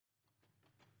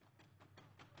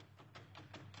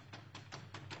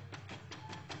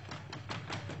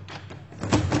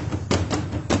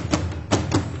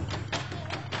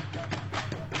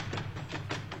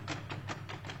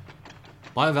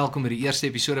Baie welkom by die eerste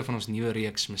episode van ons nuwe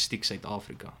reeks Mystiek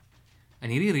Suid-Afrika.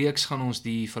 In hierdie reeks gaan ons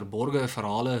die verborge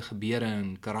verhale, gebeure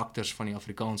en karakters van die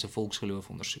Afrikaanse volksgeloof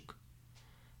ondersoek.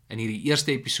 In hierdie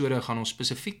eerste episode gaan ons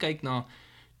spesifiek kyk na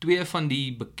twee van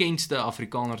die bekendste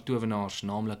Afrikaner towenaars,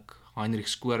 naamlik Heinrich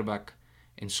Skoerbek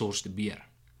en Sors de Beer.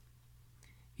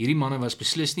 Hierdie manne was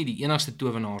beslis nie die enigste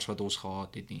towenaars wat ons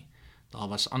gehad het nie.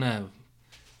 Daar was ander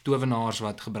towenaars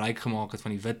wat gebruik gemaak het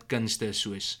van die wit kunste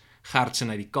soos Gertsen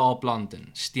uit die Kaapland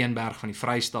en Steenberg van die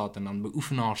Vrystaat en dan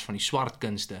beoefenaars van die swart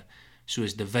kunste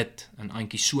soos De Wit en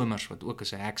Antjie Somers wat ook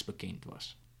as 'n heks bekend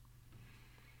was.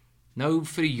 Nou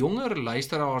vir die jonger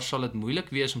luisteraars sal dit moeilik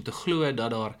wees om te glo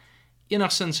dat daar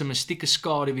enigstens 'n mystieke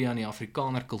skaduwee aan die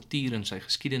Afrikaner kultuur en sy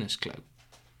geskiedenis klou.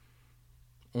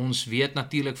 Ons weet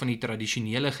natuurlik van die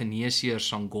tradisionele geneesheers,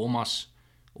 sangomas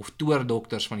of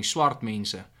toordokters van die swart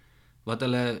mense wat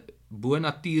hulle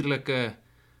bonatuurlike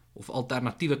of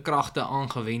alternatiewe kragte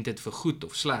aangewend het vir goed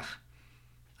of sleg.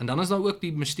 En dan is daar ook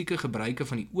die mystieke gebruike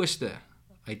van die ooste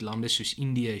uit lande soos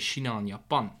Indië, China en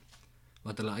Japan,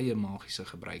 wat hulle eie magiese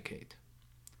gebruike het.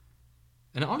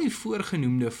 En al die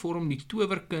voorgenoemde vorm die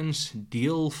towerkuns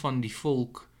deel van die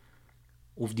volk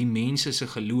of die mense se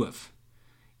geloof.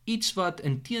 Iets wat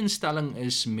in teenstelling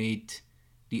is met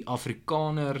die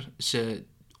Afrikaner se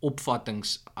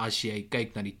opvattings as jy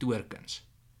kyk na die towerkuns.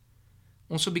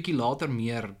 Ons sal bietjie later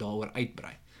meer daaroor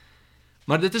uitbrei.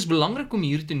 Maar dit is belangrik om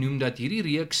hier te noem dat hierdie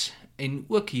reeks en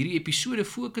ook hierdie episode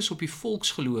fokus op die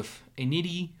volksgeloof en nie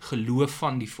die geloof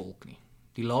van die volk nie.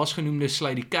 Die laasgenoemde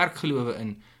sluit die kerkgelowe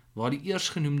in, waar die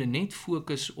eersgenoemde net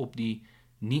fokus op die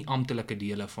nie-amptelike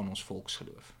dele van ons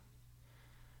volksgeloof.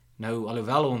 Nou,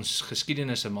 alhoewel ons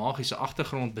geskiedenis 'n magiese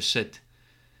agtergrond besit,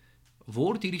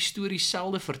 word hierdie stories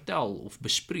selde vertel of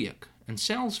bespreek, en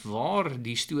selfs waar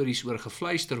die stories oor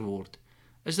gefluister word,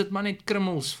 is dit maar net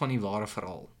krummels van die ware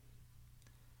verhaal.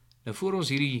 Nou voor ons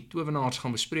hierdie towenaars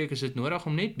gaan bespreek, is dit nodig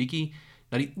om net bietjie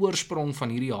na die oorsprong van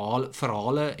hierdie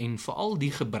verhale en veral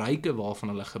die gebruike waarvan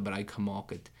hulle gebruik gemaak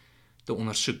het, te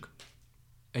ondersoek.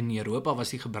 In Europa was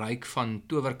die gebruik van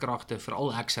towerkragte,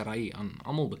 veral heksery, aan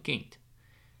almal bekend.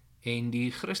 En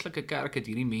die Christelike kerk het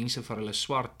hierdie mense vir hulle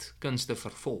swart kunste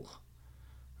vervolg.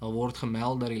 Daar word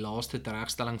gemeld dat die laaste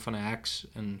teregstelling van 'n heks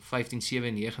in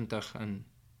 1597 in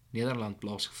Nederland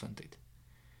plaasgevind het.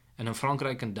 En in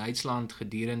Frankryk en Duitsland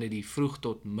gedurende die vroeg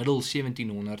tot middel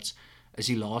 1700s is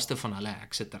die laaste van hulle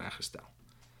hekse tereggestel.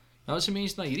 Nou as 'n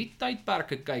mens na hierdie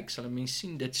tydperke kyk, sal 'n mens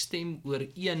sien dit stem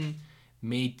ooreen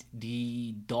met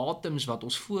die datums wat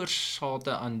ons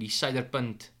voorsate aan die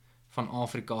suiderpunt van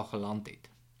Afrika geland het.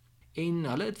 En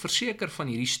hulle het verseker van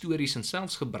hierdie stories en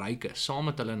selfs gebruike saam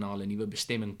met hulle na hulle nuwe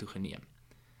bestemming toegeneem.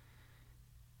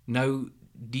 Nou,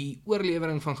 die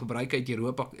oorlewering van gebruike uit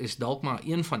Europa is dalk maar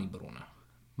een van die bronne.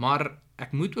 Maar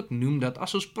ek moet ook noem dat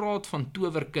as ons praat van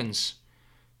towerkuns,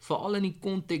 veral in die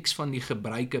konteks van die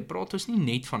gebruike, praat ons nie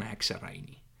net van heksery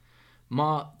nie,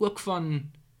 maar ook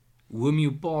van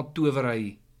homeopaat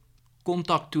towery,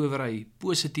 kontaktowery,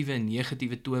 positiewe en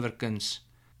negatiewe towerkuns,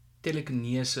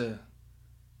 telekinese,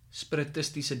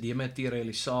 spiritistiese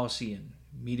dematerialisasie en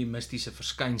mediumistiese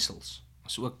verskynsels,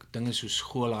 as ook dinge soos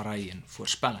goolary en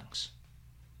voorspellings.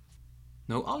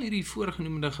 Nou al hierdie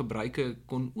voorgenoemde gebruike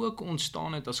kon ook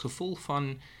ontstaan het as gevolg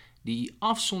van die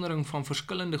afsondering van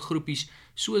verskillende groepies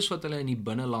soos wat hulle in die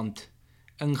binneland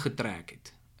ingetrek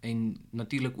het en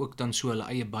natuurlik ook dan so hulle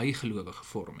eie bygelowe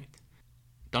gevorm het.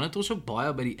 Dan het ons ook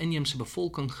baie by die inheemse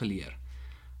bevolking geleer.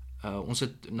 Ons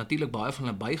het natuurlik baie van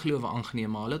hulle bygelowe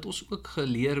aangeneem, maar hulle het ons ook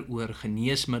geleer oor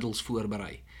geneesmiddels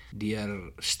voorberei,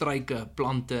 deur struike,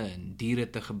 plante en diere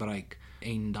te gebruik,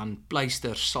 en dan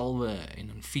pleisters, salwe en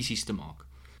infusies te maak.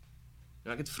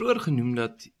 Nou, ek het vroeër genoem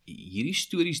dat hierdie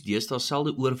stories deesdae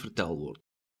selde oorvertel word.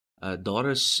 Daar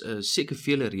is seker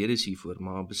vele redes hiervoor,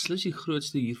 maar beslis die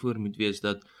grootste hiervoor moet wees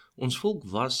dat ons volk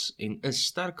was en is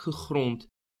sterk gegrond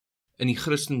in die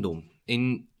Christendom,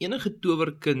 en enige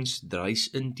towerkuns dryf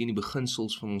in teen die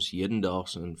beginsels van ons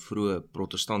hedendaagse en vroeë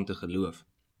protestante geloof.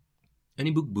 In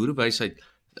die boek Boerewysheid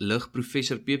lig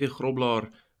professor P.W. Groblaar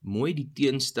mooi die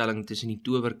teenstelling tussen die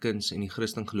towerkuns en die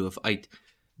Christengeloof uit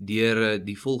deur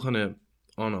die volgende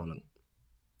aanhaling.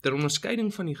 Ter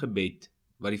onderskeiding van die gebed,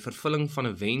 wat die vervulling van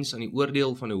 'n wens aan die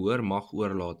oordeel van 'n hoër mag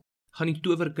oorlaat, gaan die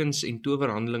towerkuns en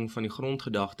towerhandeling van die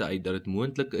grondgedagte uit dat dit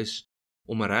moontlik is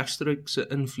om 'n regstreekse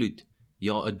invloed,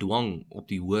 ja 'n dwang op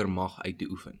die hoër mag uit te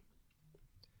oefen.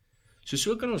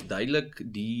 So kan ons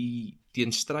duidelik die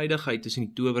teenstrydigheid tussen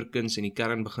die towerkuns en die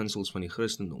kernbeginsels van die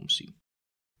Christendom sien.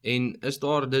 En is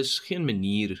daar dus geen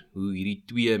manier hoe hierdie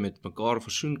twee met mekaar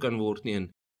versoen kan word nie,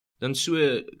 en dan so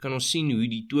kan ons sien hoe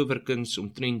die towerkuns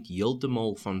omtrent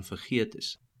heeltemal van vergeet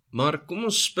is. Maar kom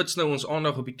ons spits nou ons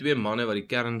aandag op die twee manne wat die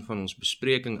kern van ons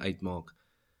bespreking uitmaak.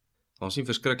 Daar's nie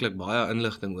verskriklik baie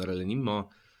inligting oor hulle nie, maar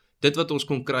dit wat ons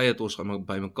kon kry het ons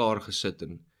by mekaar gesit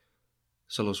en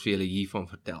sal ons vir julle hiervan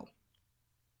vertel.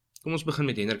 Kom ons begin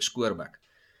met Hendrik Skoorbeck.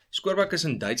 Skoorbeck is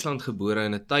in Duitsland gebore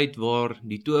in 'n tyd waar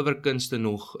die towerkunste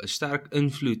nog 'n sterk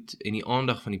invloed en die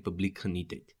aandag van die publiek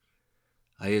geniet het.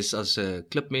 Hy is as 'n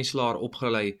klipmesselaar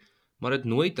opgelei, maar het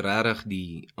nooit regtig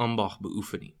die ambag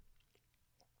beoefen nie.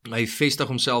 Hy vestig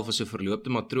homself as 'n verloopte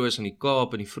matroos in die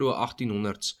Kaap in die vroeë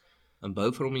 1800s en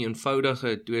bou vir hom 'n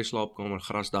eenvoudige 2-slaapkamer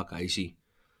grasdak huisie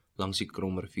langs die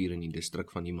Kromrivier in die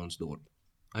distrik van Niemandsdorp.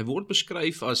 Hy word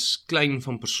beskryf as klein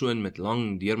van persoon met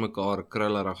lang, deurmekaar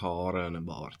krullerige hare en 'n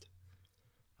baard.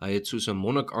 Hy het soos 'n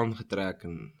monnik aangetrek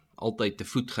en altyd te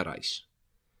voet gereis.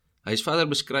 Hy is verder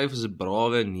beskryf as 'n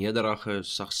brawe, nederige,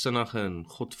 sagsinnige en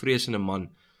godvreesende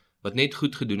man wat net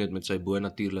goed gedoen het met sy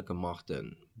bonatuurlike magte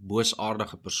en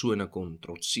boosaardige persone kon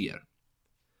trotseer.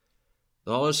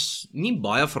 Daar is nie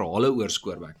baie verhale oor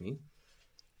Skoorbeck nie,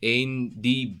 en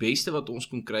die beste wat ons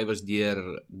kon kry was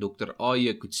deur Dr.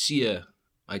 A.J. Coetzee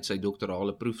uit sy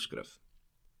doktorale proefskrif.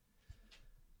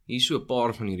 Hier is so 'n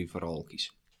paar van hierdie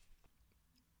verhaaltjies.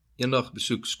 Eendag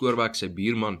besoek Skoorbeck sy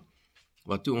buurman,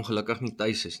 wat toe ongelukkig nie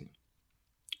tuis is nie.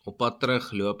 Op pad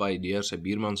terug loop hy deur sy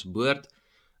buurman se boord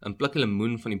en pluk 'n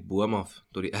lemoen van die boom af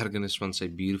tot die ergernis van sy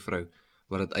buurvrou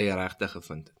wat dit eie regte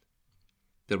gevind het.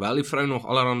 Terwyl die vrou nog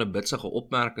allerhande bitsige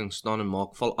opmerkings staan en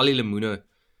maak, val al die lemoene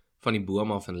van die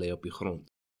boom af en lê op die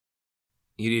grond.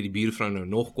 Hierdie het die buurvrou nou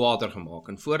nog kwaader gemaak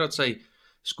en voordat sy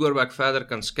Skoorbeck verder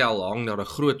kan skel, hang daar 'n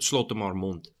groot slot om haar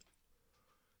mond.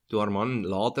 Toe haar man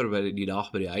later by die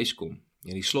dag by die huis kom,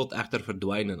 en die slot egter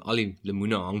verdwyn en al die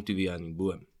lemoene hang toe weer aan die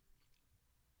boom.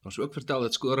 Ons ook vertel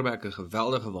dat Skoorbeck 'n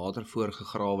geweldige watervoor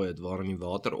gegrawe het waarin die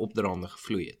water opdraande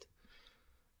gevloei het.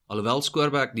 Alhoewel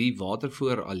Skoorbeck die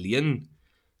watervoor alleen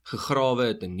gegrawe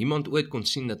het en niemand ooit kon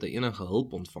sien dat hy enige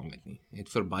hulp ontvang het nie, het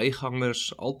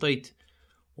verbygangers altyd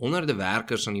honderde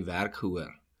werkers aan die werk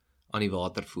gehoor aan die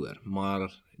watervoor,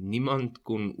 maar niemand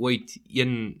kon ooit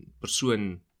een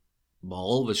persoon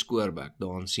behalwe Skoorbeck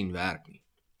daaraan sien werk nie.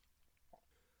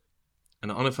 In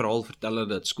 'n ander verhaal vertel hulle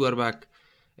dat Skoorbeck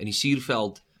in die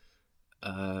Suurveld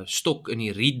stok in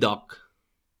die rietdak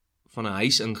van 'n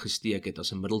huis ingesteek het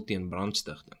as 'n middel teen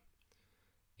brandstigting.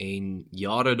 En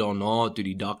jare daarna, toe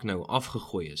die dak nou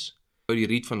afgegooi is, wou die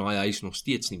riet van daai huis nog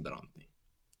steeds nie brand nie.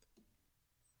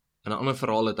 In 'n ander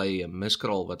verhaal het hy 'n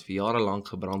miskraal wat vir jare lank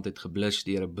gebrand het geblus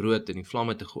deur 'n brood in die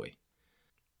vlamme te gooi.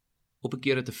 Op 'n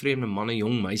keer het 'n vreemde man 'n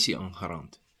jong meisie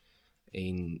aangerand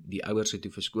en die ouers het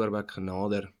toe vir Skoorbeck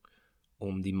genader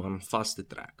om die man vas te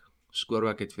trek.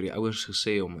 Skoorbeck het vir die ouers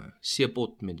gesê om 'n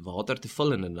seepot met water te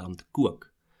vul en dit dan te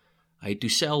kook. Hy het toe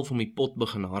self om die pot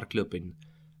begin hardloop en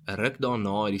 'n ruk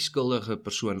daarna het die skuldige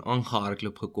persoon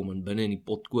aangehardloop gekom en binne in die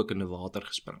pot kokende water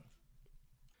gespring.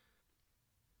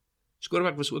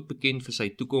 Skoorbeck was ook bekend vir sy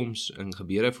toekoms en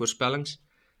gebeurevoorspellings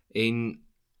en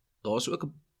daar is ook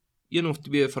 1 of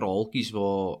 2 verhaaltjies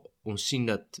waar ons sien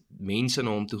dat mense na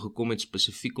hom toe gekom het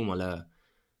spesifiek om hulle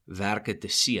werke te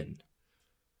seën.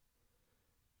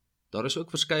 Daar is ook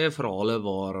verskeie verhale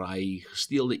waar hy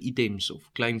gesteelde items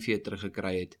of kleinvee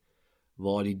teruggekry het,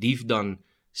 waar die dief dan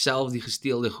self die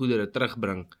gesteelde goedere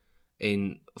terugbring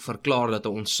en verklaar dat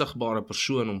 'n onsigbare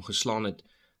persoon hom geslaan het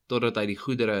totdat hy die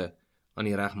goedere aan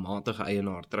die regmatige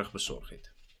eienaar terugbesorg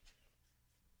het.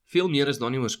 Veel meer is daar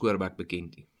nie oor Skoorbeck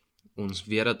bekend nie. Ons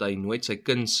weet dat hy nooit sy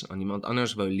kuns aan iemand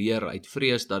anders wou leer uit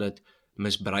vrees dat dit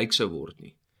misbruik sou word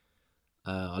nie.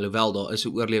 Alhoewel daar is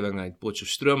 'n oorlewing uit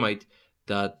Potchefstroom uit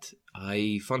dat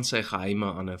hy van sy geheime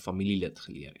aan 'n familielid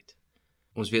geleer het.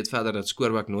 Ons weet verder dat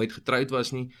Skoorbeck nooit getroud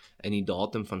was nie en die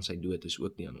datum van sy dood is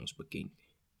ook nie aan ons bekend nie.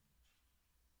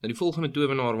 Nou die volgende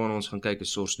towenaar waarna ons gaan kyk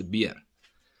is Sors de Beer.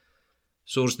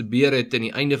 Sors de Beer het in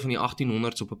die einde van die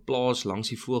 1800s op 'n plaas langs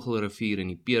die Vogelrivier in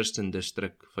die Peerston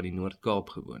distrik van die Noord-Kaap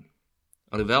gewoon.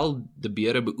 Alhoewel de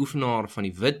Beer 'n beoefenaar van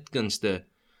die witkunste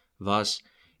was,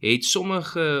 het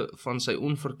sommige van sy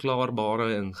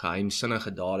onverklaarbare en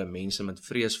geheimsinnige dade mense met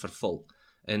vrees vervul,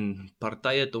 en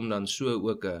party het hom dan so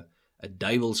ook 'n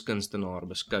duiwelskunstenaar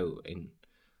beskou en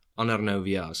ander nou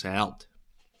weer as 'n held.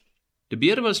 De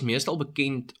Beer was meestal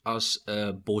bekend as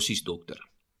 'n bossiesdokter.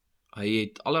 Hy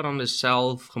het allerhande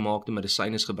selfgemaakte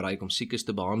medisyne gebruik om siekes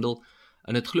te behandel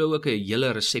en het glo ook 'n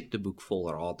hele resepteboek vol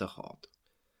rate gehad.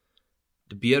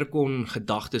 De Beer kon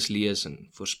gedagtes lees en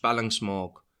voorspellings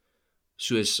maak,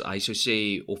 soos hy sou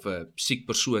sê of 'n siek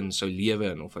persoon sou lewe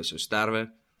en of hy sou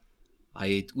sterwe. Hy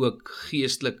het ook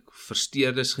geestelik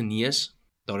versteurdes genees.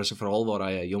 Daar is 'n verhaal waar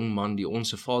hy 'n jong man die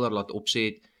Onse Vader laat opsê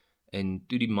het, en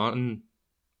toe die man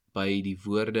by die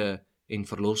woorde en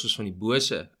verlos is van die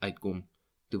bose uitkom,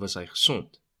 toe was hy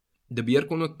gesond. De Beer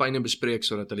kon ook pyne bespreek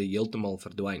sodat hulle heeltemal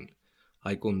verdwyn.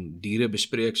 Hy kon diere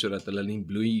bespreek sodat hulle nie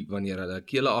bloei wanneer hulle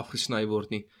kele afgesny word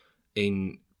nie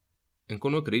en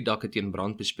kon ook riedakke teen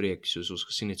brand bespreek soos ons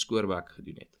gesien het Skoorbek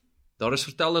gedoen het. Daar is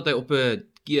vertel dat hy op 'n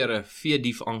keer 'n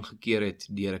veedief aangekeer het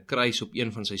deur 'n kruis op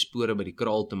een van sy spore by die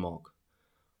kraal te maak.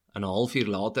 En 'n halfuur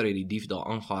later het die dief daar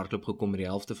aangehardloop gekom met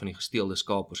die helfte van die gesteelde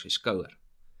skaap oor sy skouer.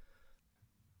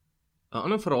 'n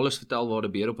Ander verhaal is vertel waar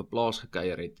 'n beer op 'n plaas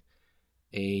gekuier het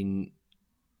en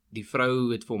die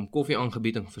vrou het vir hom koffie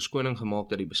aangebied en verskoning gemaak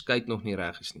dat die beskuit nog nie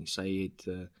reg is nie. Sy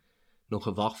het nog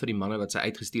gewag vir die manne wat sy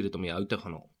uitgestuur het om die hout te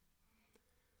gaan haal.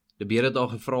 Die beer het haar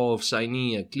gevra of sy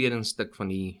nie 'n kledingstuk van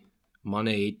die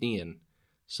manne het nie en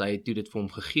sy het toe dit vir hom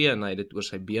gegee en hy het dit oor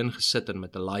sy been gesit en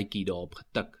met 'n laaitjie daarop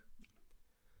getik.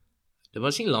 Dit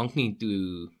was nie lank nie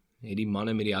toe het die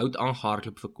manne met die hout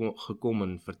aangehardloop gekom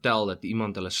en vertel dat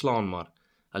iemand hulle slaan, maar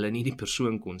hulle nie die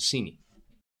persoon kon sien nie.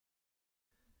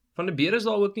 Van die beer is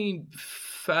daar ook nie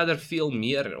verder veel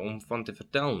meer om van te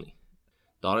vertel nie.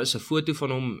 Daar is 'n foto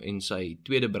van hom en sy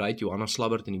tweede bruid Johanna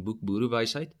Slabbert in die boek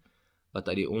Boerewysheid, wat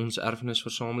uit die Ons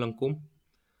Erfenisversameling kom.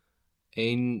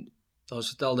 En daar is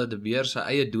vertel dat De Beer sy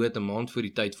eie dood 'n maand voor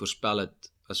die tyd voorspel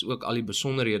het, as ook al die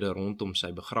besonderhede rondom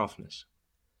sy begrafnis.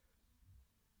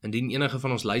 Indien enige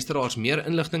van ons luisteraars meer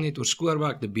inligting het oor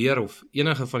Skoorbek, De Beer of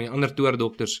enige van die ander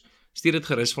toordokters, stuur dit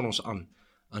gerus van ons aan.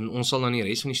 En ons sal dan die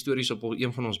res van die stories op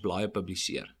een van ons blaaie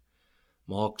publiseer.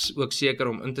 Maak ook seker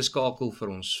om in te skakel vir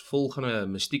ons volgende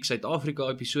Mystiek Suid-Afrika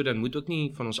episode en moet ook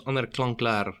nie van ons ander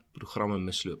klankleer programme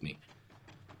misloop nie.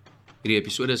 Hierdie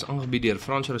episode is aangebied deur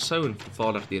Frans Rousseau en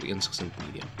vervaardig deur Eensgesind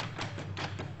Media.